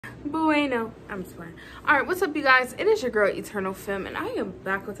Bueno, I'm just playing. All right, what's up, you guys? It is your girl, Eternal Femme, and I am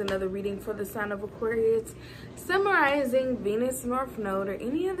back with another reading for the sign of Aquarius, summarizing Venus North Node or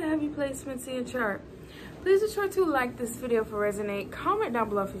any other heavy placements in your chart. Please be sure to like this video if it resonates. Comment down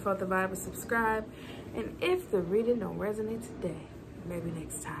below if you felt the vibe, and subscribe. And if the reading don't resonate today, maybe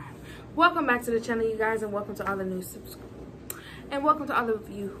next time. Welcome back to the channel, you guys, and welcome to all the new welcome to all of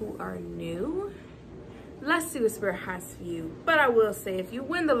you who are new. Let's see what Spirit has for you. But I will say, if you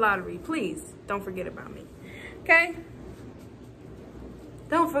win the lottery, please don't forget about me. Okay?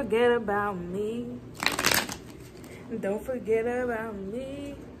 Don't forget about me. Don't forget about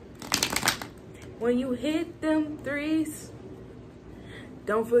me. When you hit them threes,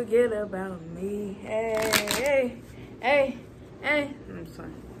 don't forget about me. Hey, hey, hey, hey. I'm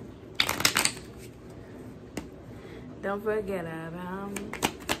sorry. Don't forget about me.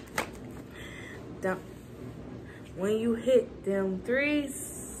 When you hit them threes,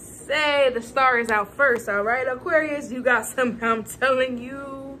 say the star is out first, all right, Aquarius? You got something, I'm telling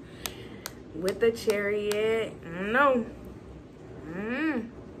you. With the Chariot, no.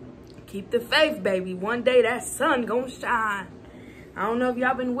 Keep the faith, baby. One day that sun gonna shine. I don't know if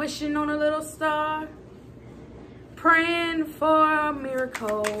y'all been wishing on a little star, praying for a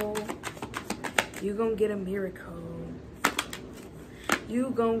miracle. You gonna get a miracle.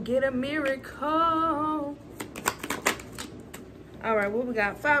 You gonna get a miracle. All right, what we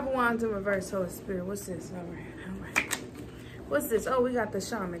got? Five of Wands in reverse, Holy Spirit. What's this? All right. What's this? Oh, we got the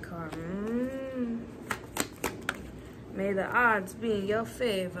Shaman card. May the odds be in your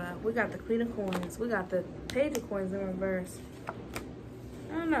favor. We got the Queen of Coins. We got the Page of Coins in reverse.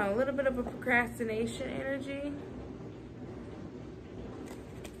 I don't know, a little bit of a procrastination energy.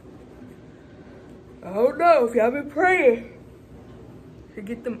 I don't know if y'all been praying to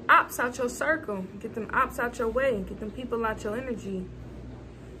get them ops out your circle, get them ops out your way, get them people out your energy.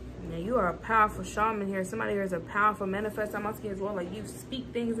 Now, you are a powerful shaman here. Somebody here is a powerful manifest. I'm asking as well, like you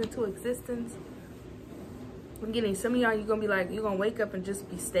speak things into existence. I'm getting some of y'all, you're gonna be like, you're gonna wake up and just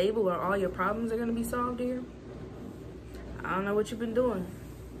be stable, or all your problems are gonna be solved here. I don't know what you've been doing.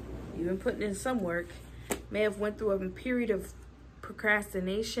 You've been putting in some work. May have went through a period of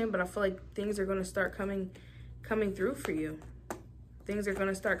procrastination, but I feel like things are gonna start coming through for you. Things are going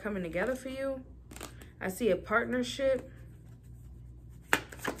to start coming together for you. I see a partnership.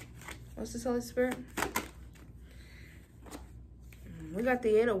 What's this, Holy Spirit? We got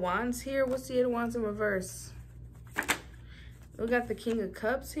the Eight of Wands here. What's the Eight of Wands in reverse? We got the King of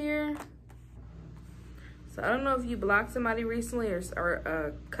Cups here. So I don't know if you blocked somebody recently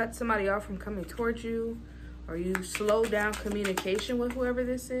or cut somebody off from coming towards you, or you slowed down communication with whoever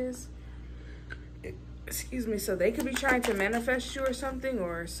this is. Excuse me, so they could be trying to manifest you or something,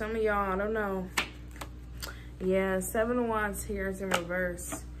 or some of y'all, I don't know. Yeah, Seven of Wands here is in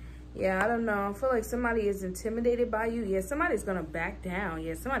reverse. Yeah, I don't know. I feel like somebody is intimidated by you. Yeah, somebody's going to back down.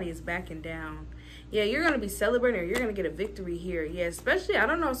 Yeah, somebody is backing down. Yeah, you're going to be celebrating, or you're going to get a victory here. Yeah, especially, I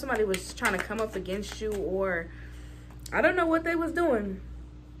don't know if somebody was trying to come up against you, or I don't know what they was doing.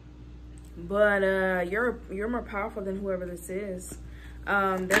 But you're more powerful than whoever this is.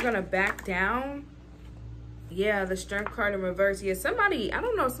 They're going to back down. Yeah, the Strength card in reverse. Yeah, somebody, I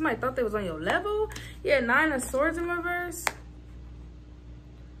don't know if somebody thought they was on your level. Yeah, Nine of Swords in reverse.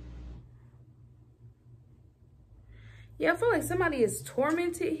 Yeah, I feel like somebody is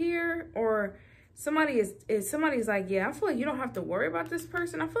tormented here, or somebody somebody's like, yeah, I feel like you don't have to worry about this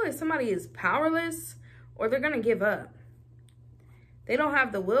person. I feel like somebody is powerless, or they're going to give up. They don't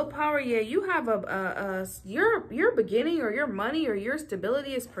have the willpower. Yeah, you have your beginning, or your money, or your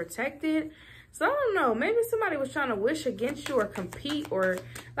stability is protected. So I don't know, maybe somebody was trying to wish against you or compete, or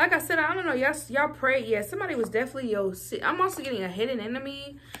like I said, I don't know, y'all prayed. Yeah, somebody was definitely I'm also getting a hidden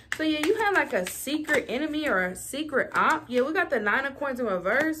enemy. So yeah, you had like a secret enemy or a secret op. Yeah, we got the Nine of Coins in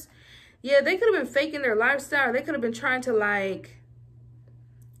reverse. Yeah, they could have been faking their lifestyle. They could have been trying to like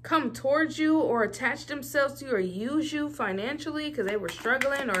come towards you or attach themselves to you or use you financially because they were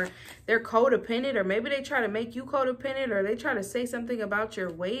struggling, or they're codependent, or maybe they try to make you codependent, or they try to say something about your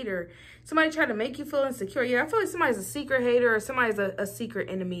weight, or somebody try to make you feel insecure. Yeah, I feel like somebody's a secret hater, or somebody's a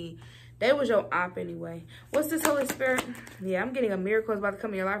secret enemy. They was your op anyway. What's this, Holy Spirit? Yeah, I'm getting a miracle is about to come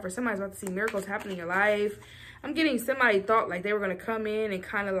in your life, or somebody's about to see miracles happen in your life. I'm getting somebody thought like they were going to come in and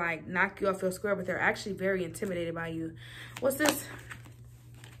kind of like knock you off your square, but they're actually very intimidated by you. What's this?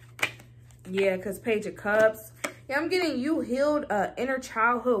 Yeah, because Page of Cups. Yeah, I'm getting you healed an inner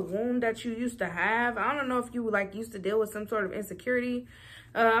childhood wound that you used to have. I don't know if you like used to deal with some sort of insecurity.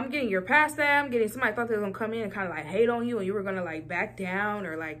 I'm getting you're past that. I'm getting somebody thought they were gonna come in and kind of like hate on you, and you were gonna like back down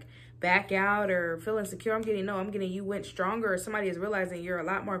or like back out or feel insecure. I'm getting you went stronger, or somebody is realizing you're a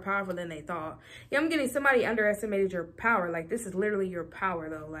lot more powerful than they thought. Yeah, I'm getting somebody underestimated your power. Like, this is literally your power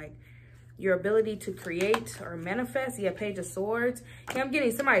though. Like, your ability to create or manifest. Yeah, Page of Swords. Yeah, I'm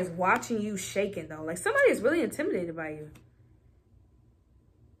getting somebody's watching you shaking though. Like, somebody is really intimidated by you.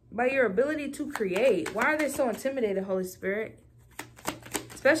 By your ability to create. Why are they so intimidated, Holy Spirit?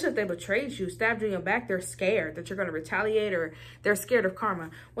 Especially if they betrayed you, stabbed you in your back, they're scared that you're going to retaliate, or they're scared of karma.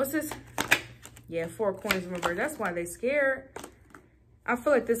 What's this? Yeah, 4 coins in reverse. That's why they're scared. I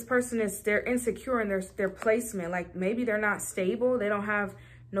feel like this person they're insecure in their placement. Like, maybe they're not stable. They don't have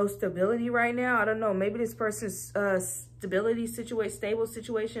no stability right now. I don't know. Maybe this person's stable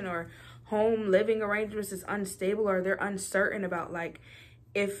situation or home living arrangements is unstable, or they're uncertain about like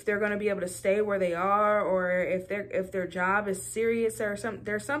if they're going to be able to stay where they are, or if their job is serious, or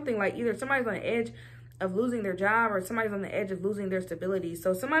there's something like either somebody's on the edge of losing their job, or somebody's on the edge of losing their stability.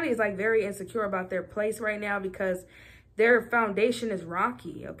 So somebody is like very insecure about their place right now because their foundation is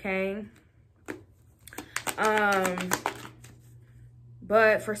rocky, okay?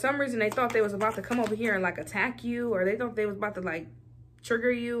 But for some reason they thought they was about to come over here and like attack you, or they thought they was about to like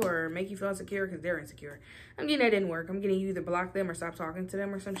trigger you or make you feel insecure because they're insecure. I'm getting that didn't work. I'm getting you either block them or stop talking to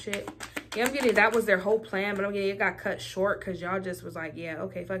them or some shit. Yeah, I'm getting that was their whole plan, but I'm getting it got cut short because y'all just was like, yeah,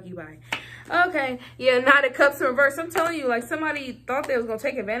 okay, fuck you, bye. Okay, yeah, Knight of Cups in reverse. I'm telling you, like, somebody thought they was going to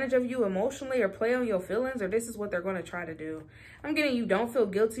take advantage of you emotionally or play on your feelings, or this is what they're going to try to do. I'm getting you don't feel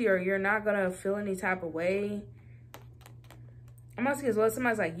guilty, or you're not going to feel any type of way. I'm asking as well,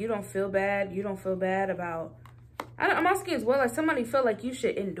 somebody's like, you don't feel bad. You don't feel bad about... I'm asking as well, like, somebody feel like you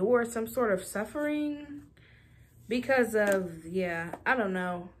should endure some sort of suffering because of, yeah, I don't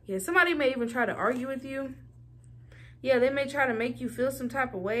know. Yeah, somebody may even try to argue with you. Yeah, they may try to make you feel some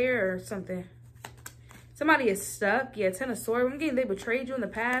type of way or something. Somebody is stuck. Yeah, 10 of Swords. I'm getting they betrayed you in the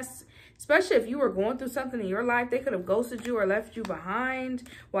past. Especially if you were going through something in your life. They could have ghosted you or left you behind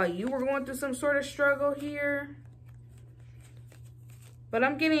while you were going through some sort of struggle here. But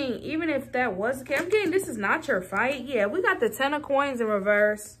I'm getting, even if that was the case, I'm getting this is not your fight. Yeah, we got the 10 of Coins in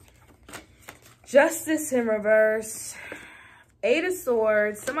reverse. Justice in reverse. 8 of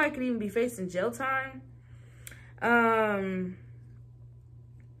Swords. Somebody could even be facing jail time. I'm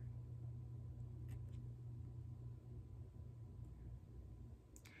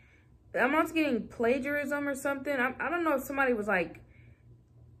also getting plagiarism or something. I don't know if somebody was like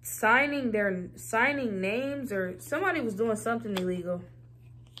signing names, or somebody was doing something illegal.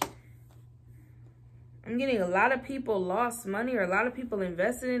 I'm getting a lot of people lost money, or a lot of people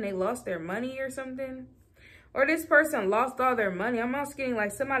invested in, they lost their money or something. Or this person lost all their money. I'm also getting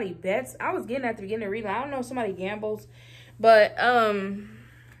like somebody bets. I was getting at the beginning of the reading. I don't know if somebody gambles. But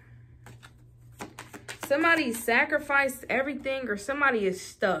somebody sacrificed everything, or somebody is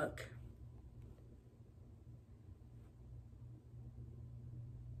stuck.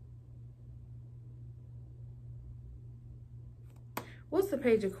 What's the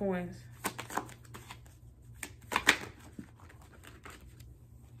Page of Coins?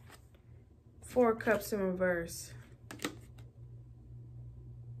 Four Cups in reverse.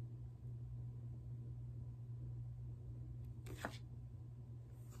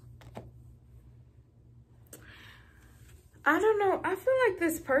 I don't know. I feel like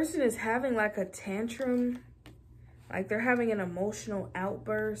this person is having like a tantrum. Like they're having an emotional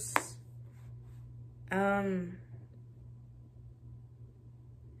outburst. Yeah,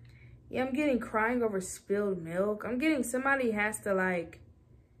 I'm getting crying over spilled milk. I'm getting somebody has to like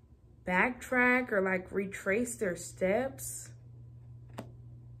backtrack or like retrace their steps.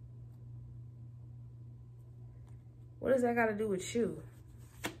 What does that got to do with you?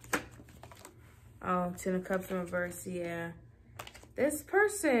 Oh, 10 of Cups in reverse. Yeah, this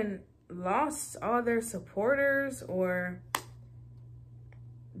person lost all their supporters, or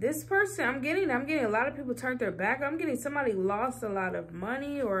this person, I'm getting a lot of people turned their back. I'm getting somebody lost a lot of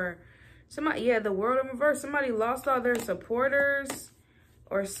money, or somebody, yeah, the World in reverse. Somebody lost all their supporters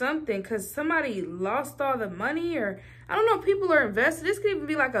or something, because somebody lost all the money, or I don't know, people are invested. This could even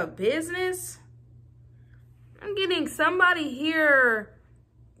be like a business. I'm getting somebody here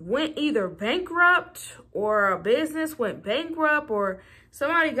went either bankrupt, or a business went bankrupt, or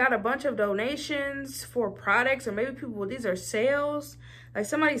somebody got a bunch of donations for products, or maybe people, these are sales. Like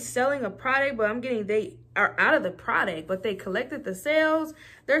somebody's selling a product, but I'm getting they are out of the product, but they collected the sales.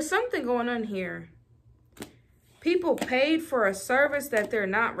 There's something going on here. People paid for a service that they're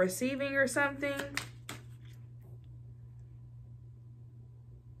not receiving or something.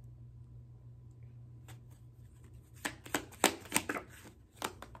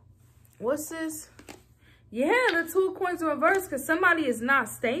 What's this? Yeah, the Two of Coins in reverse, because somebody is not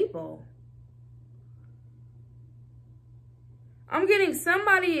stable. I'm getting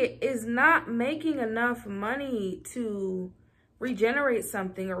somebody is not making enough money to regenerate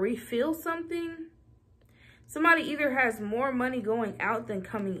something or refill something. Somebody either has more money going out than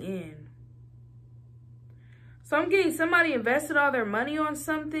coming in. So I'm getting somebody invested all their money on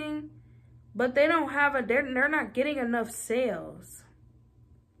something, but they don't have they're not getting enough sales.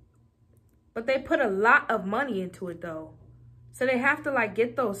 But they put a lot of money into it though. So they have to like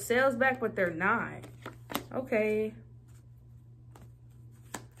get those sales back, but they're not. Okay.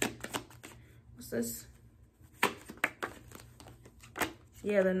 What's this?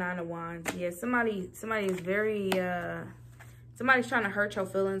 Yeah, the Nine of Wands. Yeah, somebody is very, somebody's trying to hurt your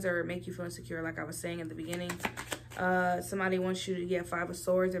feelings or make you feel insecure, like I was saying at the beginning. Somebody wants you to get Five of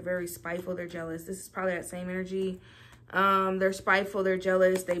Swords. They're very spiteful. They're jealous. This is probably that same energy. They're spiteful. They're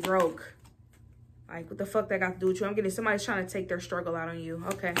jealous. They broke. Like, what the fuck that got to do with you? I'm getting somebody's trying to take their struggle out on you.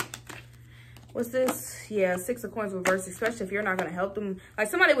 Okay. What's this? Yeah, Six of Coins reverse, especially if you're not going to help them. Like,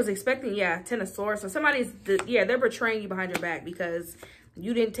 somebody was expecting, yeah, Ten of Swords. So somebody's, yeah, they're betraying you behind your back because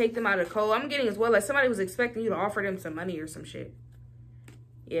you didn't take them out of the cold. I'm getting as well, like somebody was expecting you to offer them some money or some shit.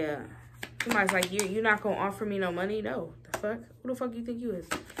 Yeah. Somebody's like, you're not going to offer me no money? No. The fuck? Who the fuck you think you is?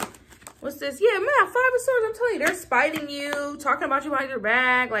 What's this? Yeah, man, Five of Swords. I'm telling you, they're spiting you, talking about you behind your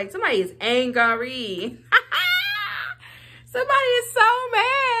back. Like, somebody is angry. Somebody is so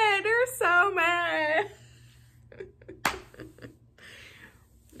mad. They're so mad.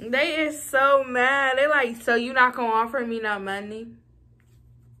 They is so mad. They like, so you not going to offer me no money?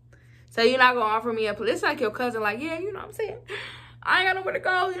 So you're not going to offer me a place? It's like your cousin, like, yeah, you know what I'm saying? I ain't got nowhere to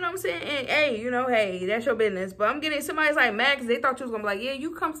go, you know what I'm saying? And, hey, you know, hey, that's your business. But I'm getting somebody's like mad because they thought you was going to be like, yeah,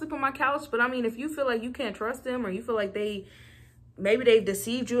 you come sleep on my couch. But I mean, if you feel like you can't trust them or you feel like maybe they've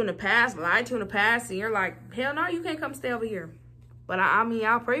deceived you in the past, lied to you in the past, and you're like, hell no, you can't come stay over here. But I mean,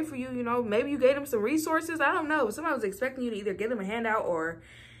 I'll pray for you, you know. Maybe you gave them some resources. I don't know. Somebody was expecting you to either give them a handout or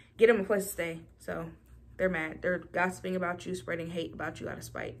get them a place to stay. So they're mad. They're gossiping about you, spreading hate about you out of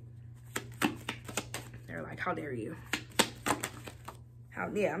spite. They're like, how dare you?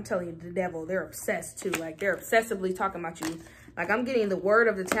 Yeah, I'm telling you, the devil, they're obsessed too. Like, they're obsessively talking about you. Like, I'm getting the word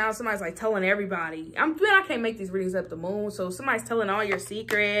of the town. Somebody's like telling everybody. I can't make these readings up the moon. So somebody's telling all your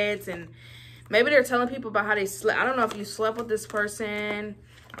secrets, and maybe they're telling people about how they slept. I don't know if you slept with this person,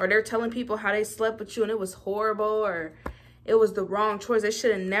 or they're telling people how they slept with you and it was horrible, or it was the wrong choice. They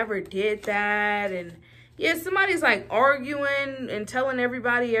should have never did that. And yeah, somebody's like arguing and telling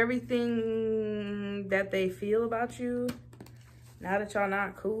everybody everything that they feel about you. Now that y'all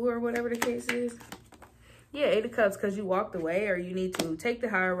not cool or whatever the case is. Yeah, 8 of Cups because you walked away or you need to take the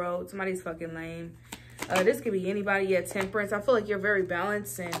higher road. Somebody's fucking lame. This could be anybody. Yeah, Temperance. I feel like you're very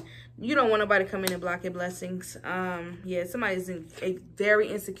balanced and you don't want nobody to come in and block your blessings. Yeah, somebody's very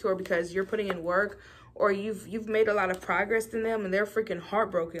insecure because you're putting in work or you've made a lot of progress in them and they're freaking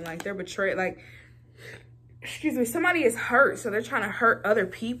heartbroken. Like, they're betrayed. Like, excuse me, somebody is hurt, so they're trying to hurt other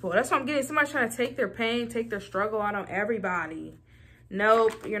people. That's what I'm getting. Somebody's trying to take their pain, take their struggle out on everybody.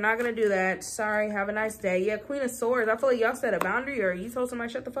 Nope, you're not going to do that. Sorry, have a nice day. Yeah, Queen of Swords. I feel like y'all set a boundary or you told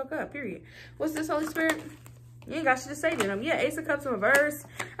somebody shut the fuck up, period. What's this, Holy Spirit? You ain't got shit to say to them. Yeah, Ace of Cups in reverse.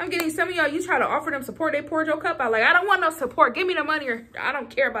 I'm getting some of y'all, you try to offer them support. They poured your cup out. Like, I don't want no support. Give me the money or I don't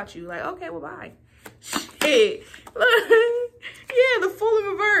care about you. Like, okay, well, bye. Shit. Yeah, the Fool in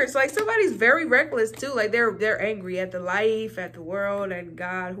reverse. Like, somebody's very reckless, too. Like, they're angry at the life, at the world, at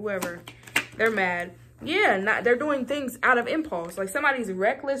God, whoever. They're mad. Yeah, they're doing things out of impulse. Like, somebody's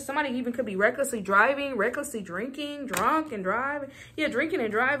reckless. Somebody even could be recklessly driving, recklessly drinking, drunk and driving. Yeah, drinking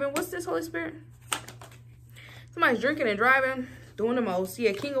and driving. What's this, Holy Spirit? Somebody's drinking and driving, doing the most.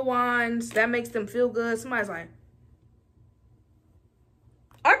 Yeah, King of Wands. That makes them feel good. Somebody's like,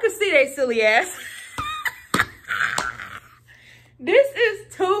 I could see they silly ass. This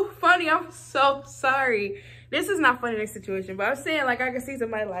is too funny. I'm so sorry. This is not funny in this situation, but I'm saying, like, I can see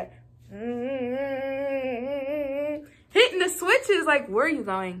somebody like, hitting the switches. Like, where are you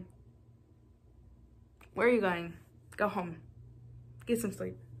going? Where are you going? Go home. Get some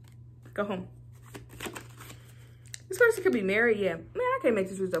sleep. Go home. This person could be married. Yeah, man, I can't make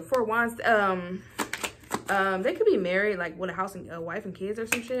this read up. 4 Wands. They could be married, like with a house and a wife and kids or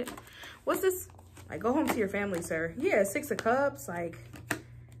some shit. What's this? Like, go home to your family, sir. Yeah, 6 of Cups. Like,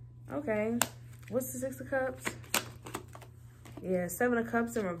 okay. What's the 6 of Cups? Yeah, 7 of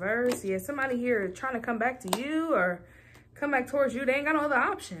Cups in reverse. Yeah, somebody here trying to come back to you or come back towards you. They ain't got no other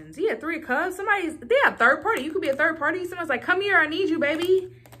options. Yeah, 3 of Cups. They have third party. You could be a third party. Someone's like, come here, I need you, baby.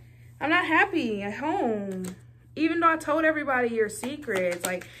 I'm not happy at home. even though I told everybody your secrets.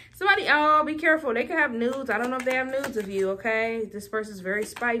 Like, somebody, oh, be careful. They could have nudes. I don't know if they have nudes of you, okay? This person's very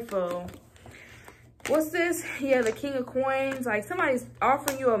spiteful. What's this? Yeah, the King of Coins. Like, somebody's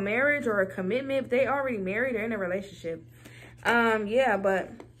offering you a marriage or a commitment. They already married. They're in a relationship. Yeah, but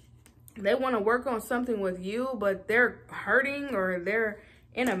they want to work on something with you, but they're hurting, or they're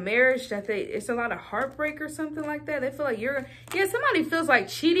in a marriage that it's a lot of heartbreak or something like that. They feel like somebody feels like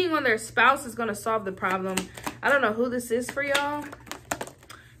cheating on their spouse is going to solve the problem. I don't know who this is for y'all.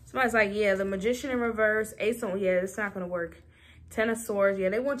 Somebody's like, yeah, the Magician in reverse, Ace on, yeah, it's not going to work. Ten of Swords, yeah,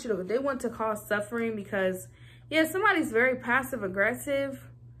 they want to cause suffering because, yeah, somebody's very passive aggressive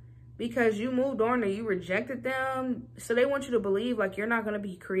because you moved on or you rejected them. So they want you to believe like you're not going to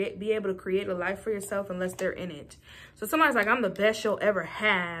be able to create a life for yourself unless they're in it. So somebody's like, I'm the best you'll ever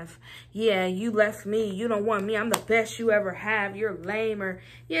have. Yeah, you left me. You don't want me. I'm the best you ever have. You're lame. Or,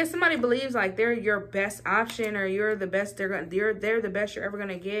 yeah, somebody believes like they're your best option, or you're the best they're the best you're ever going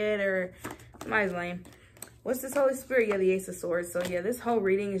to get, or somebody's lame. What's this Holy Spirit? Yeah, the Ace of Swords. So, yeah, this whole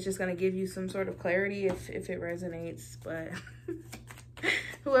reading is just going to give you some sort of clarity if it resonates. But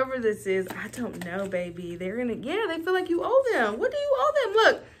whoever this is, I don't know, baby. They're going to, yeah, they feel like you owe them. What do you owe them?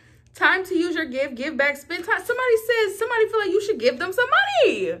 Look, time to use your gift. Give back. Spend time. Somebody feel like you should give them some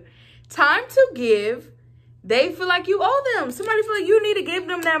money. Time to give. They feel like you owe them. Somebody feel like you need to give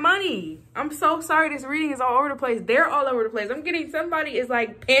them that money. I'm so sorry. This reading is all over the place. They're all over the place. I'm getting somebody is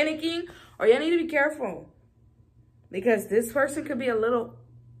like panicking, or y'all need to be careful. Because this person could be a little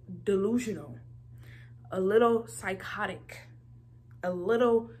delusional, a little psychotic, a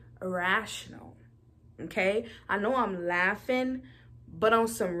little irrational, okay? I know I'm laughing, but on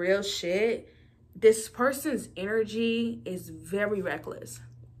some real shit, this person's energy is very reckless.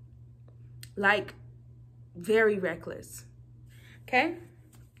 Like, very reckless, okay?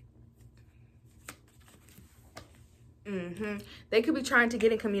 They could be trying to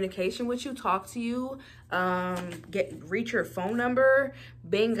get in communication with you, talk to you, reach your phone number,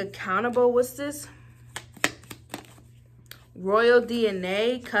 being accountable. What's this? Royal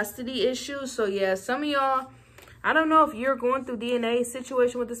DNA, custody issues. So yeah, some of y'all, I don't know if you're going through DNA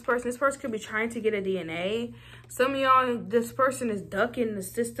situation with this person. This person could be trying to get a DNA. Some of y'all, this person is ducking the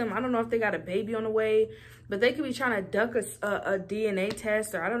system. I don't know if they got a baby on the way, but they could be trying to duck a DNA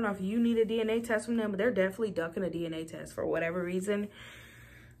test, or I don't know if you need a DNA test from them, but they're definitely ducking a DNA test for whatever reason.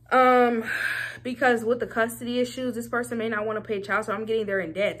 Because with the custody issues, this person may not want to pay child support. I'm getting they're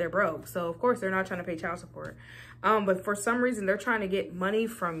in debt. They're broke. So, of course, they're not trying to pay child support. But for some reason, they're trying to get money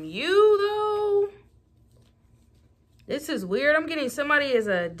from you, though. This is weird. I'm getting somebody is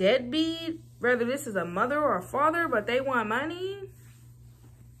a deadbeat. Whether this is a mother or a father, but they want money.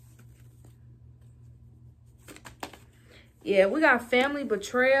 Yeah, we got family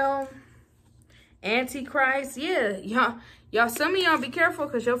betrayal, Antichrist. Yeah, y'all, some of y'all be careful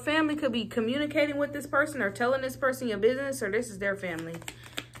because your family could be communicating with this person or telling this person your business, or this is their family.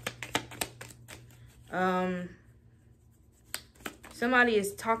 Somebody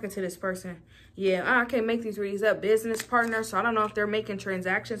is talking to this person. Yeah, I can't make these readings up. Business partner, so I don't know if they're making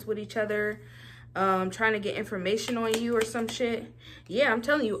transactions with each other, trying to get information on you or some shit. Yeah, I'm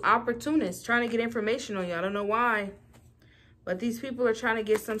telling you, opportunists trying to get information on you. I don't know why. But these people are trying to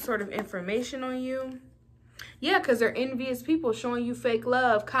get some sort of information on you. Yeah, because they're envious people showing you fake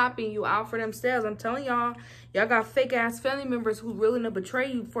love, copying you out for themselves. I'm telling y'all, y'all got fake-ass family members who willing to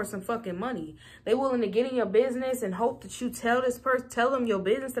betray you for some fucking money. They willing to get in your business and hope that you tell them your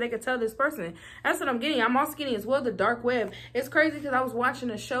business so they can tell this person. That's what I'm getting. I'm also getting as well the dark web. It's crazy because I was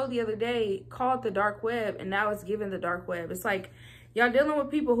watching a show the other day called The Dark Web, and now it's given the dark web. It's like y'all dealing with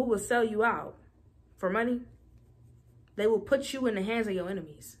people who will sell you out for money. They will put you in the hands of your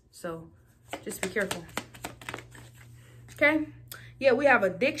enemies. So just be careful. Okay. Yeah, we have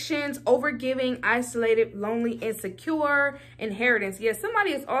addictions, overgiving, isolated, lonely, insecure, inheritance. Yeah,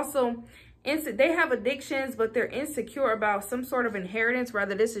 somebody is also, they have addictions, but they're insecure about some sort of inheritance,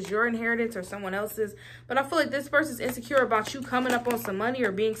 whether this is your inheritance or someone else's. But I feel like this person's insecure about you coming up on some money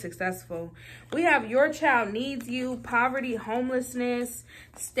or being successful. We have your child needs you, poverty, homelessness,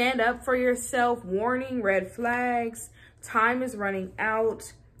 stand up for yourself, warning, red flags, time is running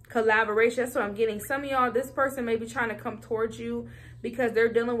out, collaboration. That's what I'm getting. Some of y'all, this person may be trying to come towards you because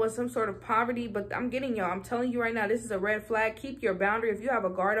they're dealing with some sort of poverty, but I'm getting y'all, I'm telling you right now, this is a red flag. Keep your boundary. If you have a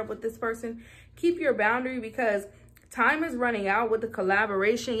guard up with this person, keep your boundary because time is running out with the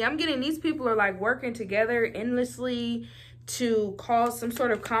collaboration. Yeah, I'm getting these people are like working together endlessly to cause some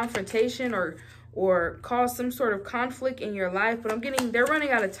sort of confrontation or cause some sort of conflict in your life, but I'm getting they're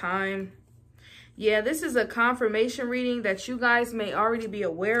running out of time. Yeah, this is a confirmation reading that you guys may already be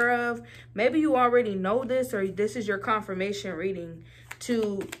aware of. Maybe you already know this, or this is your confirmation reading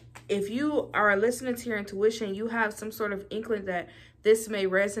to, if you are listening to your intuition, you have some sort of inkling that this may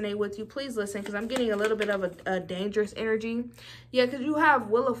resonate with you. Please listen, because I'm getting a little bit of a dangerous energy. Yeah, because you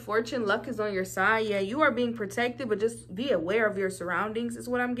have Wheel of Fortune. Luck is on your side. Yeah, you are being protected, but just be aware of your surroundings is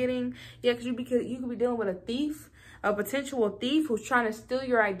what I'm getting. Yeah, because you could be dealing with a thief. A potential thief who's trying to steal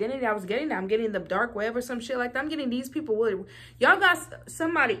your identity. I was getting that. I'm getting the dark web or some shit like that. I'm getting these people. Y'all got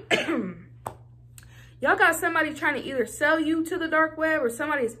somebody. Y'all got somebody trying to either sell you to the dark web or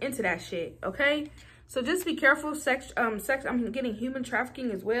somebody is into that shit. Okay. So just be careful. Sex. I'm getting human trafficking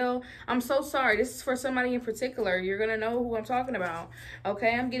as well. I'm so sorry. This is for somebody in particular. You're going to know who I'm talking about.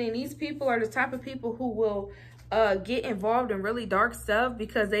 Okay. I'm getting these people are the type of people who will get involved in really dark stuff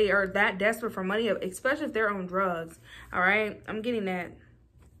because they are that desperate for money, especially if they're on drugs. All right, I'm getting that.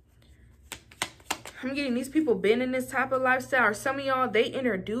 I'm getting these people been in this type of lifestyle, or some of y'all, they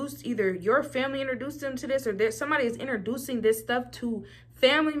introduced, either your family introduced them to this, or somebody is introducing this stuff to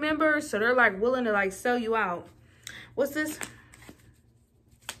family members, so they're like willing to like sell you out. What's this?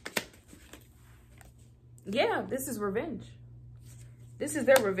 Yeah, this is revenge. This is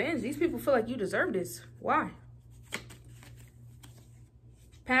their revenge. These people feel like you deserve this. Why?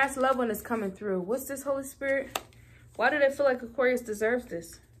 Past loved one is coming through. What's this, Holy Spirit? Why do they feel like Aquarius deserves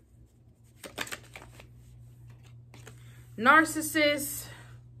this? Narcissist.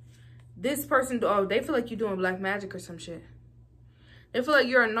 This person, oh, they feel like you're doing black magic or some shit. They feel like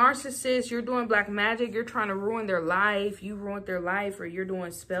you're a narcissist. You're doing black magic. You're trying to ruin their life. You ruined their life, or you're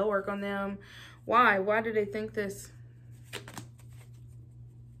doing spell work on them. Why? Why do they think this?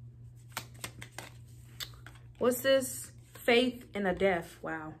 What's this? Faith in a death.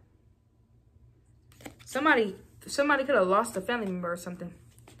 Wow. Somebody could have lost a family member or something.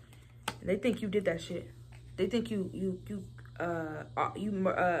 And they think you did that shit. They think you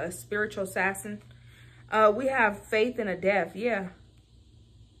a spiritual assassin. We have faith in a death. Yeah.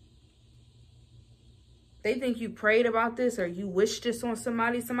 They think you prayed about this, or you wished this on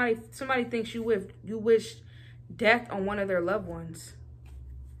somebody. Somebody thinks you wished death on one of their loved ones.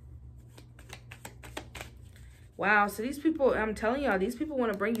 Wow, so these people, I'm telling y'all, these people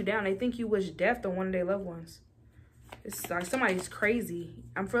want to bring you down. They think you wish death on one of their loved ones. It's like somebody's crazy.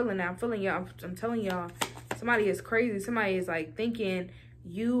 I'm feeling that. I'm feeling y'all. I'm telling y'all, somebody is crazy. Somebody is like thinking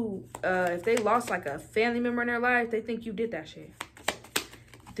you, if they lost like a family member in their life, they think you did that shit.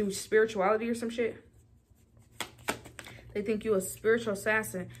 Through spirituality or some shit. They think you a spiritual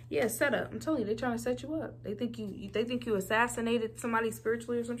assassin. Yeah, set up. I'm telling you, they're trying to set you up. They think you assassinated somebody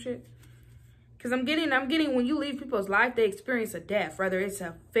spiritually or some shit. Because I'm getting when you leave people's life, they experience a death, whether it's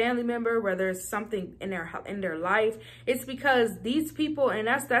a family member, whether it's something in their life. It's because these people, and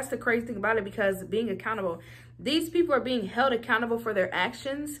that's the crazy thing about it, because being accountable, these people are being held accountable for their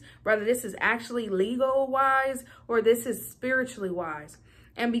actions, whether this is actually legal wise or this is spiritually wise.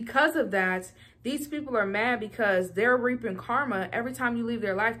 And because of that, these people are mad because they're reaping karma. Every time you leave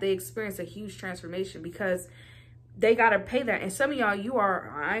their life, they experience a huge transformation because they got to pay that. And some of y'all, you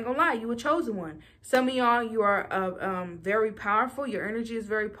are, I ain't gonna lie, you a chosen one. Some of y'all, you are very powerful. Your energy is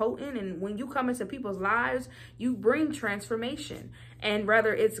very potent. And when you come into people's lives, you bring transformation. And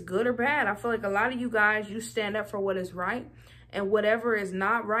whether it's good or bad, I feel like a lot of you guys, you stand up for what is right. And whatever is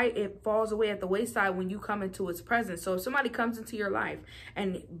not right, it falls away at the wayside when you come into its presence. So if somebody comes into your life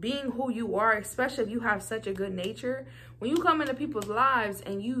and being who you are, especially if you have such a good nature, when you come into people's lives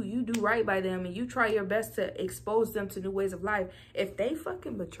and you do right by them and you try your best to expose them to new ways of life, if they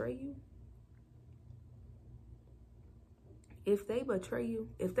fucking betray you, if they betray you,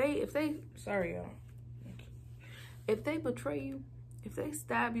 sorry y'all, if they betray you, if they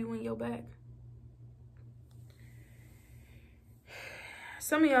stab you in your back,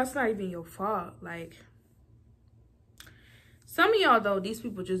 some of y'all, it's not even your fault. Like, some of y'all, though, these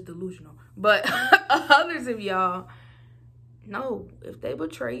people just delusional. But others of y'all, no, if they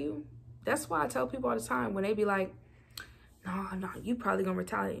betray you, that's why I tell people all the time when they be like, no, you probably gonna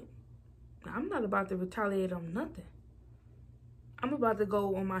retaliate. Now, I'm not about to retaliate on nothing. I'm about to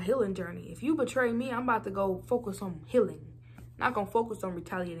go on my healing journey. If you betray me, I'm about to go focus on healing. Not gonna focus on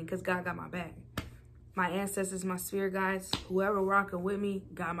retaliating because God got my back. My ancestors, my spirit guides, whoever rocking with me,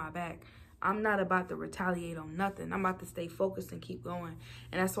 got my back. I'm not about to retaliate on nothing. I'm about to stay focused and keep going.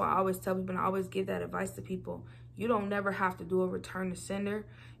 And that's why I always tell people, and I always give that advice to people. You don't never have to do a return to sender.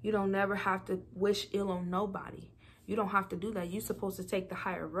 You don't never have to wish ill on nobody. You don't have to do that. You're supposed to take the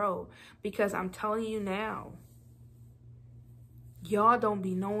higher road. Because I'm telling you now, y'all don't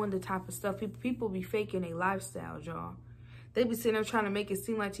be knowing the type of stuff. People be faking their lifestyles, y'all. They be sitting there trying to make it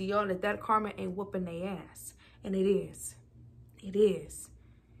seem like to y'all that karma ain't whooping their ass. And it is. It is.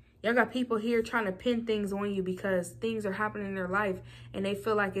 Y'all got people here trying to pin things on you because things are happening in their life and they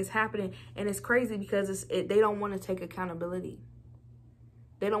feel like it's happening. And it's crazy because they don't want to take accountability.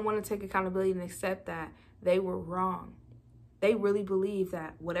 They don't want to take accountability and accept that they were wrong. They really believe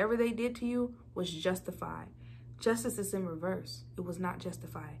that whatever they did to you was justified. Justice is in reverse. It was not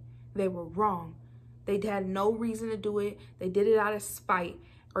justified. They were wrong. They had no reason to do it. They did it out of spite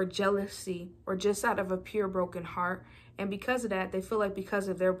or jealousy or just out of a pure broken heart. And because of that, they feel like because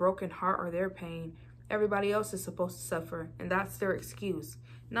of their broken heart or their pain, everybody else is supposed to suffer. And that's their excuse.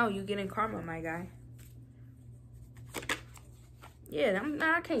 No, you getting karma, my guy. Yeah,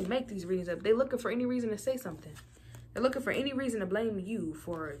 I can't make these readings up. They're looking for any reason to say something. They're looking for any reason to blame you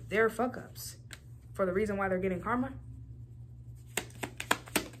for their fuck-ups. For the reason why they're getting karma.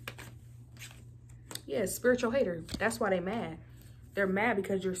 Yeah, spiritual hater. That's why they're mad. They're mad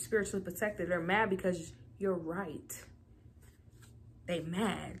because you're spiritually protected. They're mad because you're right. They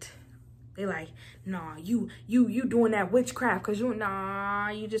mad. They like, nah, you doing that witchcraft because you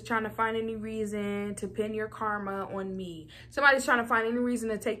just trying to find any reason to pin your karma on me. Somebody's trying to find any reason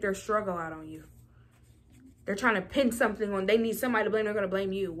to take their struggle out on you. They're trying to pin something on, they need somebody to blame, they're going to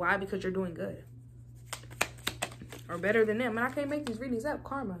blame you. Why? Because you're doing good. Or better than them. And I can't make these readings up,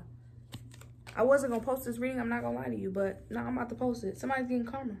 karma. I wasn't going to post this reading, I'm not going to lie to you, but no, I'm about to post it. Somebody's getting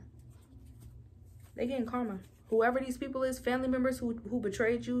karma. They getting karma. Whoever these people is, family members who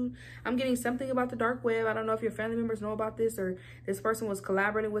betrayed you. I'm getting something about the dark web. I don't know if your family members know about this or this person was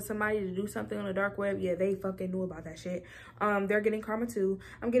collaborating with somebody to do something on the dark web. Yeah, they fucking knew about that shit. They're getting karma too.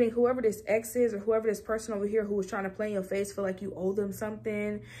 I'm getting whoever this ex is or whoever this person over here who was trying to play in your face feel like you owe them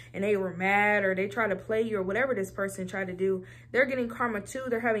something and they were mad or they try to play you or whatever this person tried to do. They're getting karma too.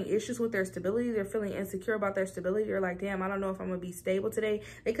 They're having issues with their stability. They're feeling insecure about their stability. They're like, damn, I don't know if I'm going to be stable today.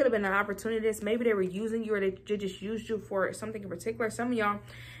 They could have been an opportunist. Maybe they were using you or they just used you for something in particular. Some of y'all,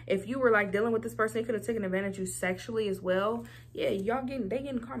 if you were like dealing with this person, they could have taken advantage of you sexually as well. Yeah, y'all they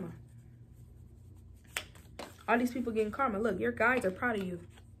getting karma. All these people getting karma. Look, your guides are proud of you.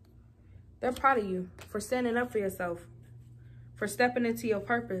 They're proud of you for standing up for yourself, for stepping into your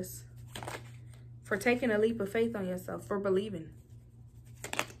purpose, for taking a leap of faith on yourself, for believing.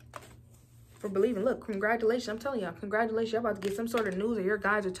 For believing. Look, congratulations. I'm telling y'all, congratulations. Y'all about to get some sort of news or your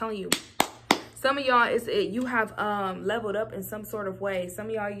guides are telling you. Some of y'all, you have leveled up in some sort of way. Some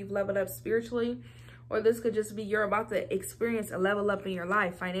of y'all, you've leveled up spiritually. Or this could just be you're about to experience a level up in your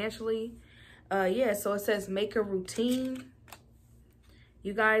life financially. Yeah, so it says make a routine.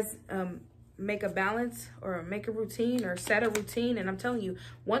 You guys make a balance or make a routine or set a routine. And I'm telling you,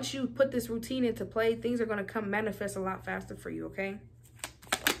 once you put this routine into play, things are going to come manifest a lot faster for you, okay?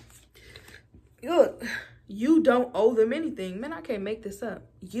 Look. You don't owe them anything. Man, I can't make this up.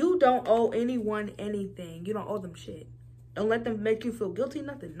 You don't owe anyone anything. You don't owe them shit. Don't let them make you feel guilty,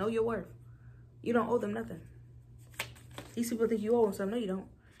 nothing. Know your worth. You don't owe them nothing. These people think you owe them something. No, you don't.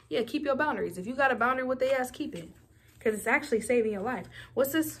 Yeah, keep your boundaries. If you got a boundary with their ass, keep it. Because it's actually saving your life.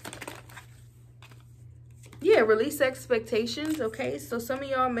 What's this? Yeah, release expectations, okay? So some of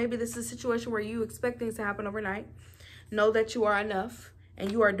y'all, maybe this is a situation where you expect things to happen overnight. Know that you are enough. And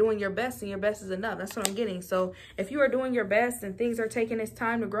you are doing your best, and your best is enough. That's what I'm getting. So if you are doing your best and things are taking its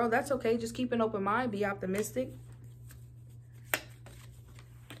time to grow, that's okay. Just keep an open mind. Be optimistic.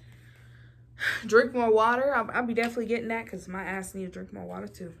 Drink more water. I'll be definitely getting that because my ass needs to drink more water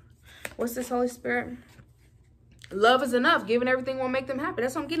too. What's this, Holy Spirit? Love is enough. Giving everything won't make them happy.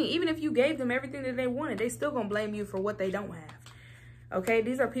 That's what I'm getting. Even if you gave them everything that they wanted, they still going to blame you for what they don't have. Okay,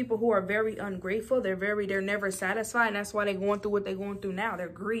 these are people who are very ungrateful. They're never satisfied. And that's why they're going through what they're going through now. They're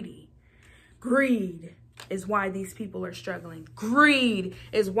greedy. Greed is why these people are struggling. Greed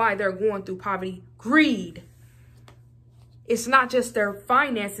is why they're going through poverty. Greed. It's not just their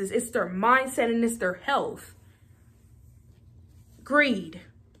finances. It's their mindset and it's their health. Greed.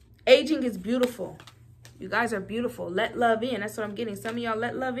 Aging is beautiful. You guys are beautiful. Let love in. That's what I'm getting. Some of y'all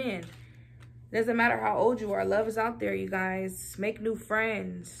let love in. Doesn't matter how old you are. Love is out there, you guys. Make new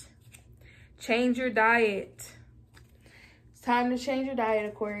friends. Change your diet. It's time to change your diet,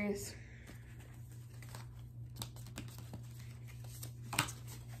 Aquarius.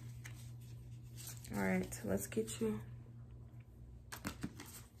 All right, let's get you.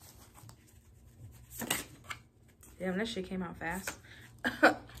 Damn, that shit came out fast.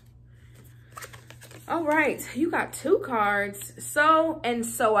 All right, you got 2 cards. So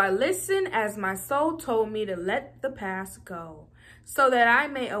I listen as my soul told me to let the past go, so that I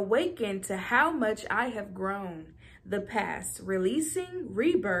may awaken to how much I have grown. the past, releasing,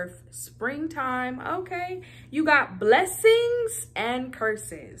 rebirth, springtime. Okay. You got blessings and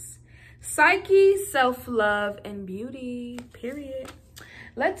curses. Psyche, self-love, and beauty, period.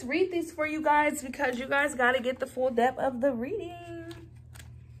 Let's read these for you guys because you guys got to get the full depth of the reading.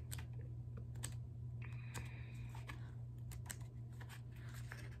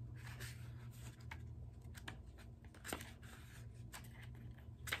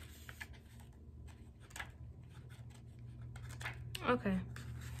 Okay.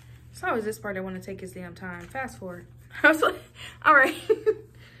 It's always this part I want to take his damn time. Fast forward. I was like, all right.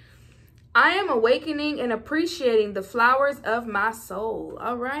 I am awakening and appreciating the flowers of my soul.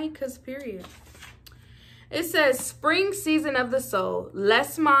 All right, because period. It says spring season of the soul.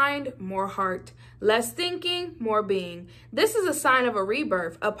 Less mind, more heart. Less thinking, more being. This is a sign of a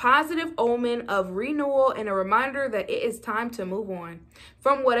rebirth, a positive omen of renewal, and a reminder that it is time to move on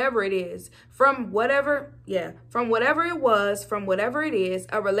from whatever it is, from whatever it was, from whatever it is,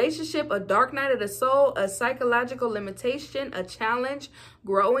 a relationship, a dark night of the soul, a psychological limitation, a challenge,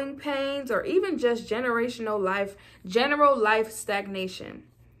 growing pains, or even just general life stagnation.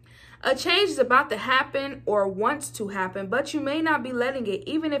 A change is about to happen or wants to happen, but you may not be letting it,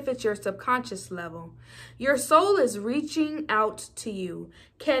 even if it's your subconscious level. Your soul is reaching out to you.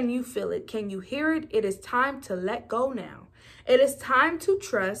 Can you feel it? Can you hear it? It is time to let go now. It is time to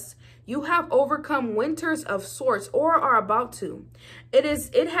trust. You have overcome winters of sorts or are about to. It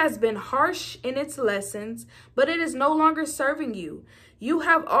has been harsh in its lessons, but it is no longer serving you. You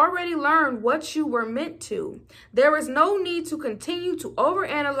have already learned what you were meant to. There is no need to continue to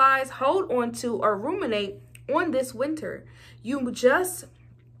overanalyze, hold on to, or ruminate on this winter. You just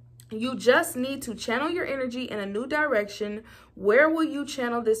need to channel your energy in a new direction. Where will you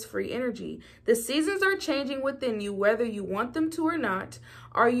channel this free energy? The seasons are changing within you, whether you want them to or not.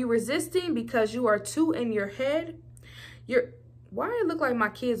 Are you resisting because you are too in your head? Why it look like my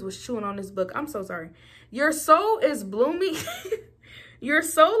kids was chewing on this book? I'm so sorry. Your soul is blooming. Your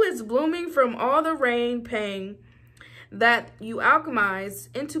soul is blooming from all the rain, pain that you alchemize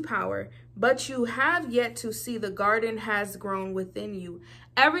into power, but you have yet to see the garden has grown within you.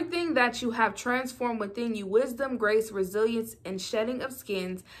 Everything that you have transformed within you, wisdom, grace, resilience, and shedding of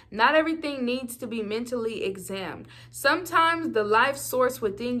skins, not everything needs to be mentally examined. Sometimes the life source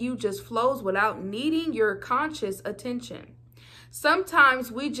within you just flows without needing your conscious attention.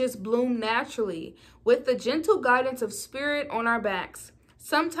 Sometimes we just bloom naturally with the gentle guidance of spirit on our backs.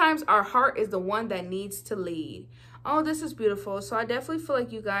 Sometimes our heart is the one that needs to lead. Oh, this is beautiful. So I definitely feel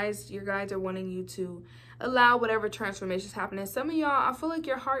like your guides are wanting you to allow whatever transformation is happening. Some of y'all, I feel like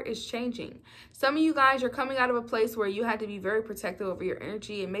your heart is changing. Some of you guys, you're coming out of a place where you had to be very protective over your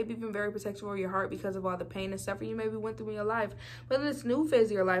energy and maybe even very protective over your heart because of all the pain and suffering you maybe went through in your life. But in this new phase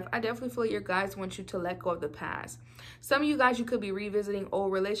of your life, I definitely feel like your guides want you to let go of the past. Some of you guys, you could be revisiting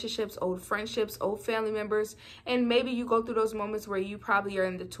old relationships, old friendships, old family members, and maybe you go through those moments where you probably are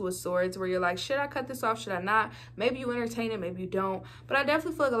in the Two of Swords, where you're like, should I cut this off? Should I not? Maybe you entertain it, maybe you don't. But I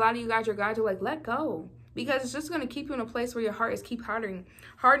definitely feel like a lot of you guys, your guides are like, let go. Because it's just going to keep you in a place where your heart is keep hardening.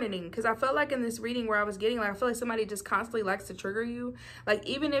 Because I felt like in this reading where I was getting, like, I feel like somebody just constantly likes to trigger you. Like,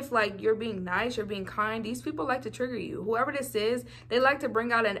 even if, like, you're being nice, you're being kind, these people like to trigger you. Whoever this is, they like to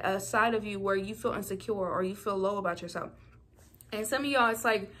bring out a side of you where you feel insecure or you feel low about yourself. And some of y'all, it's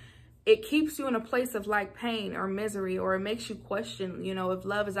like, it keeps you in a place of like pain or misery, or it makes you question, you know, if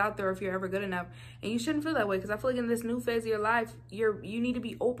love is out there, if you're ever good enough. And you shouldn't feel that way, because I feel like in this new phase of your life, you need to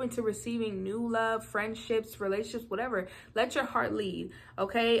be open to receiving new love, friendships, relationships, whatever. Let your heart lead,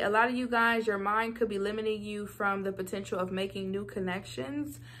 okay? A lot of you guys, your mind could be limiting you from the potential of making new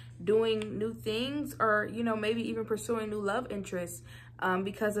connections, doing new things, or, you know, maybe even pursuing new love interests.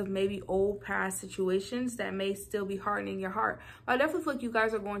 Because of maybe old past situations that may still be hardening your heart. But I definitely feel like you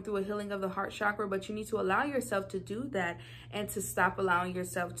guys are going through a healing of the heart chakra, but you need to allow yourself to do that and to stop allowing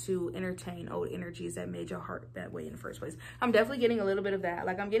yourself to entertain old energies that made your heart that way in the first place. I'm definitely getting a little bit of that.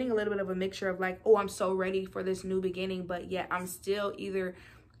 Like, I'm getting a little bit of a mixture of like, oh, I'm so ready for this new beginning, but yet I'm still either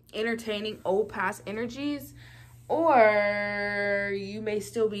entertaining old past energies, or you may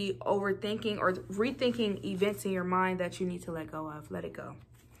still be overthinking or rethinking events in your mind that you need to let go of. Let it go.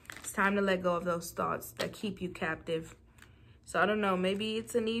 It's time to let go of those thoughts that keep you captive. So I don't know. Maybe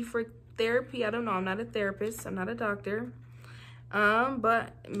it's a need for therapy. I don't know. I'm not a therapist. I'm not a doctor.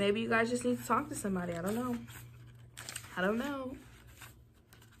 But maybe you guys just need to talk to somebody. I don't know. I don't know.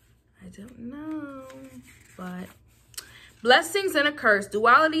 I don't know. But blessings and a curse,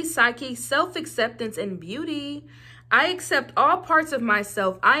 duality, psyche, self-acceptance, and beauty. I accept all parts of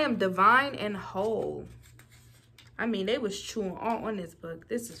myself. I am divine and whole. I mean, they was chewing all on this book.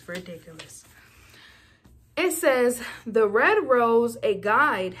 This is ridiculous. It says, the red rose, a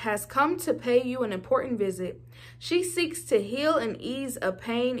guide, has come to pay you an important visit. She seeks to heal and ease a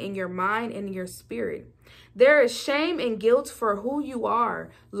pain in your mind and your spirit. There is shame and guilt for who you are,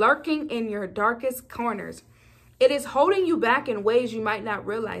 lurking in your darkest corners. It is holding you back in ways you might not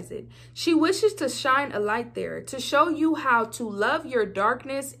realize it. She wishes to shine a light there, to show you how to love your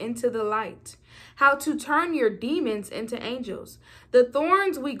darkness into the light, how to turn your demons into angels. The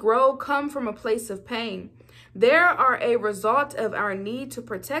thorns we grow come from a place of pain. They are a result of our need to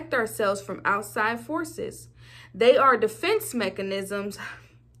protect ourselves from outside forces. They are defense mechanisms,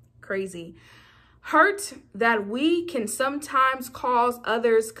 crazy. Hurt that we can sometimes cause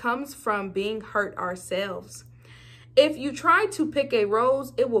others comes from being hurt ourselves. If you try to pick a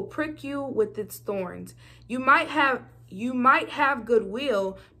rose, it will prick you with its thorns. You might have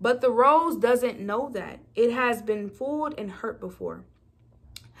goodwill, but the rose doesn't know that. It has been fooled and hurt before.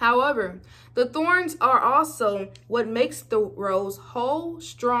 However, the thorns are also what makes the rose whole,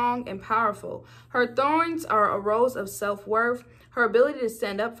 strong, and powerful. Her thorns are a rose of self-worth, her ability to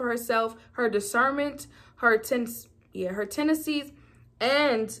stand up for herself, her discernment, her tendencies,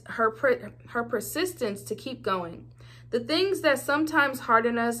 and her persistence to keep going. The things that sometimes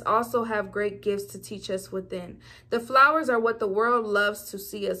harden us also have great gifts to teach us within. The flowers are what the world loves to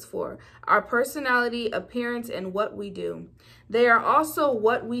see us for, our personality, appearance, and what we do. They are also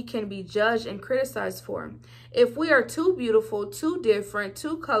what we can be judged and criticized for. If we are too beautiful, too different,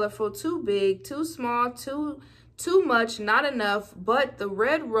 too colorful, too big, too small, too much, not enough, but the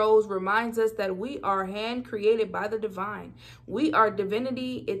red rose reminds us that we are hand created by the divine. We are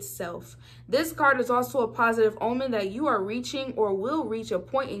divinity itself. This card is also a positive omen that you are reaching or will reach a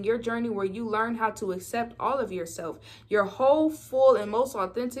point in your journey where you learn how to accept all of yourself, your whole, full, and most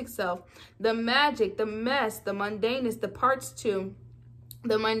authentic self. The magic, the mess, the mundaneness, the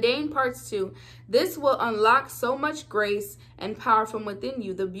mundane parts too. This will unlock so much grace and power from within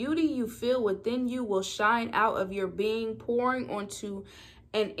you. The beauty you feel within you will shine out of your being, pouring onto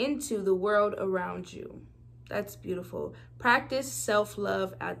and into the world around you. That's beautiful. Practice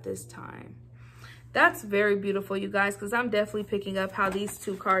self-love at this time. That's very beautiful, you guys, because I'm definitely picking up how these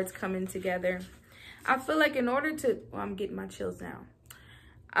two cards come in together. I feel like in order to, well, I'm getting my chills now.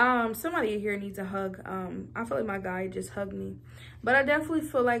 Somebody here needs a hug. I feel like my guy just hugged me, but I definitely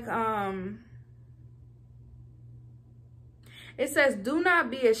feel like, it says, do not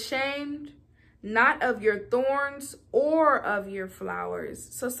be ashamed, not of your thorns or of your flowers.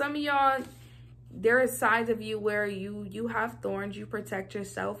 So some of y'all, there are sides of you where you have thorns, you protect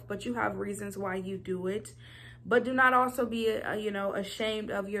yourself, but you have reasons why you do it. But do not also be,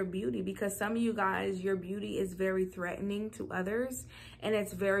 ashamed of your beauty, because some of you guys, your beauty is very threatening to others and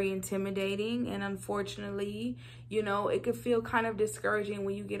it's very intimidating. And unfortunately, it could feel kind of discouraging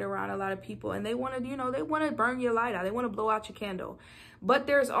when you get around a lot of people and they want to, they want to burn your light out. They want to blow out your candle. But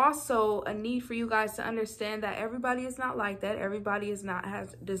there's also a need for you guys to understand that everybody is not like that. Everybody does not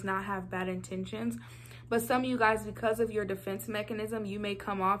have bad intentions. But some of you guys, because of your defense mechanism, you may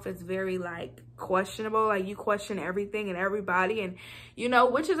come off as very questionable, like you question everything and everybody, and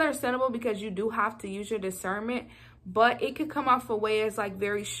which is understandable because you do have to use your discernment, but it could come off a way as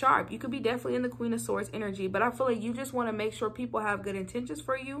very sharp. You could be definitely in the Queen of Swords energy, but I feel like you just want to make sure people have good intentions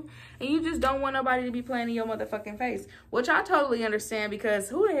for you, and you just don't want nobody to be playing in your motherfucking face, which I totally understand, because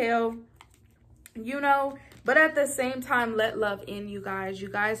who the hell, but at the same time, let love in, you guys. You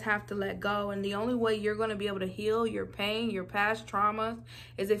guys have to let go. And the only way you're going to be able to heal your pain, your past trauma,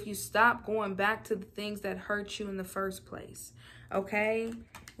 is if you stop going back to the things that hurt you in the first place. Okay?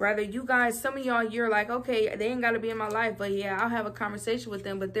 Rather, you guys, some of y'all, you're like, okay, they ain't got to be in my life, but yeah, I'll have a conversation with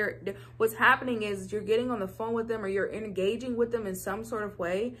them. But what's happening is you're getting on the phone with them or you're engaging with them in some sort of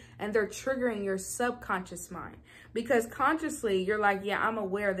way, and they're triggering your subconscious mind. Because consciously, you're like, yeah, I'm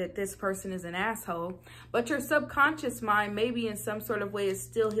aware that this person is an asshole. But your subconscious mind, maybe in some sort of way, is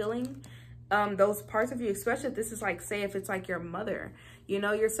still healing those parts of you, especially if this is say if it's your mother.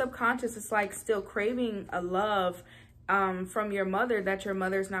 Your subconscious is still craving a love from your mother that your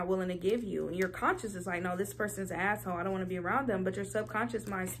mother's not willing to give you. And your conscious is like, no, this person's an asshole. I don't want to be around them. But your subconscious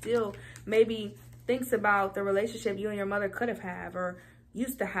mind still maybe thinks about the relationship you and your mother could have had or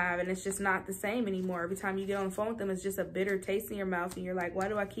used to have, and it's just not the same anymore. Every time you get on the phone with them, it's just a bitter taste in your mouth, and you're like, why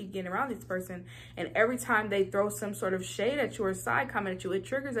do I keep getting around this person? And every time they throw some sort of shade at you or side comment at you, it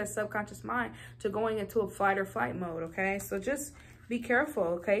triggers that subconscious mind to going into a fight or flight mode. Okay, so just be careful,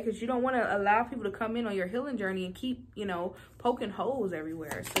 okay, because you don't want to allow people to come in on your healing journey and keep poking holes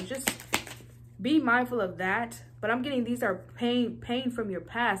everywhere. So just be mindful of that. But I'm getting these are pain from your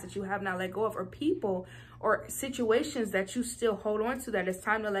past that you have not let go of, or people or situations that you still hold on to that it's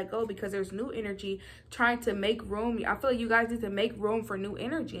time to let go, because there's new energy trying to make room. I feel like you guys need to make room for new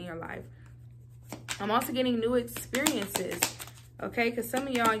energy in your life. I'm also getting new experiences, okay? Because some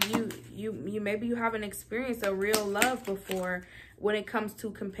of y'all, maybe you haven't experienced a real love before when it comes to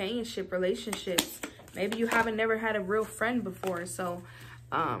companionship, relationships. Maybe you haven't never had a real friend before. So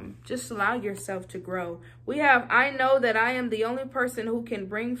just allow yourself to grow. We have, I know that I am the only person who can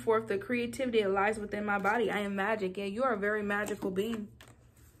bring forth the creativity that lies within my body. I am magic. Yeah, you are a very magical being.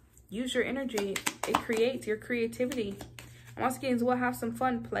 Use your energy. It creates your creativity. I'm also getting, we'll have some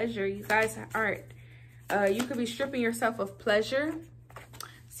fun, pleasure. You guys aren't. You could be stripping yourself of pleasure.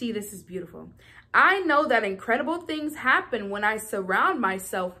 See, this is beautiful. I know that incredible things happen when I surround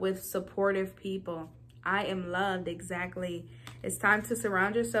myself with supportive people. I am loved, exactly. It's time to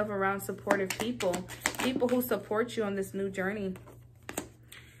surround yourself around supportive people. People who support you on this new journey.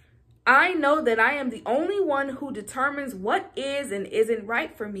 I know that I am the only one who determines what is and isn't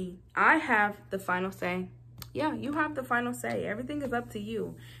right for me. I have the final say. Yeah, you have the final say. Everything is up to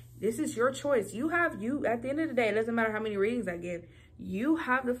you. This is your choice. You at the end of the day, it doesn't matter how many readings I give. You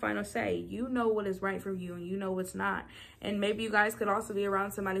have the final say. You know what is right for you and you know what's not. And maybe you guys could also be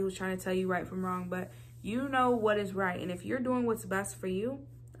around somebody who's trying to tell you right from wrong, but you know what is right. And if you're doing what's best for you,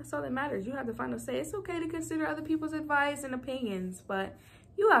 that's all that matters. You have the final say. It's okay to consider other people's advice and opinions, but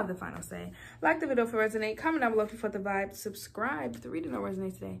you have the final say. Like the video if it resonates. Comment down below if you felt the vibe. Subscribe if the reading don't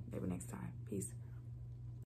resonate today. Maybe next time. Peace.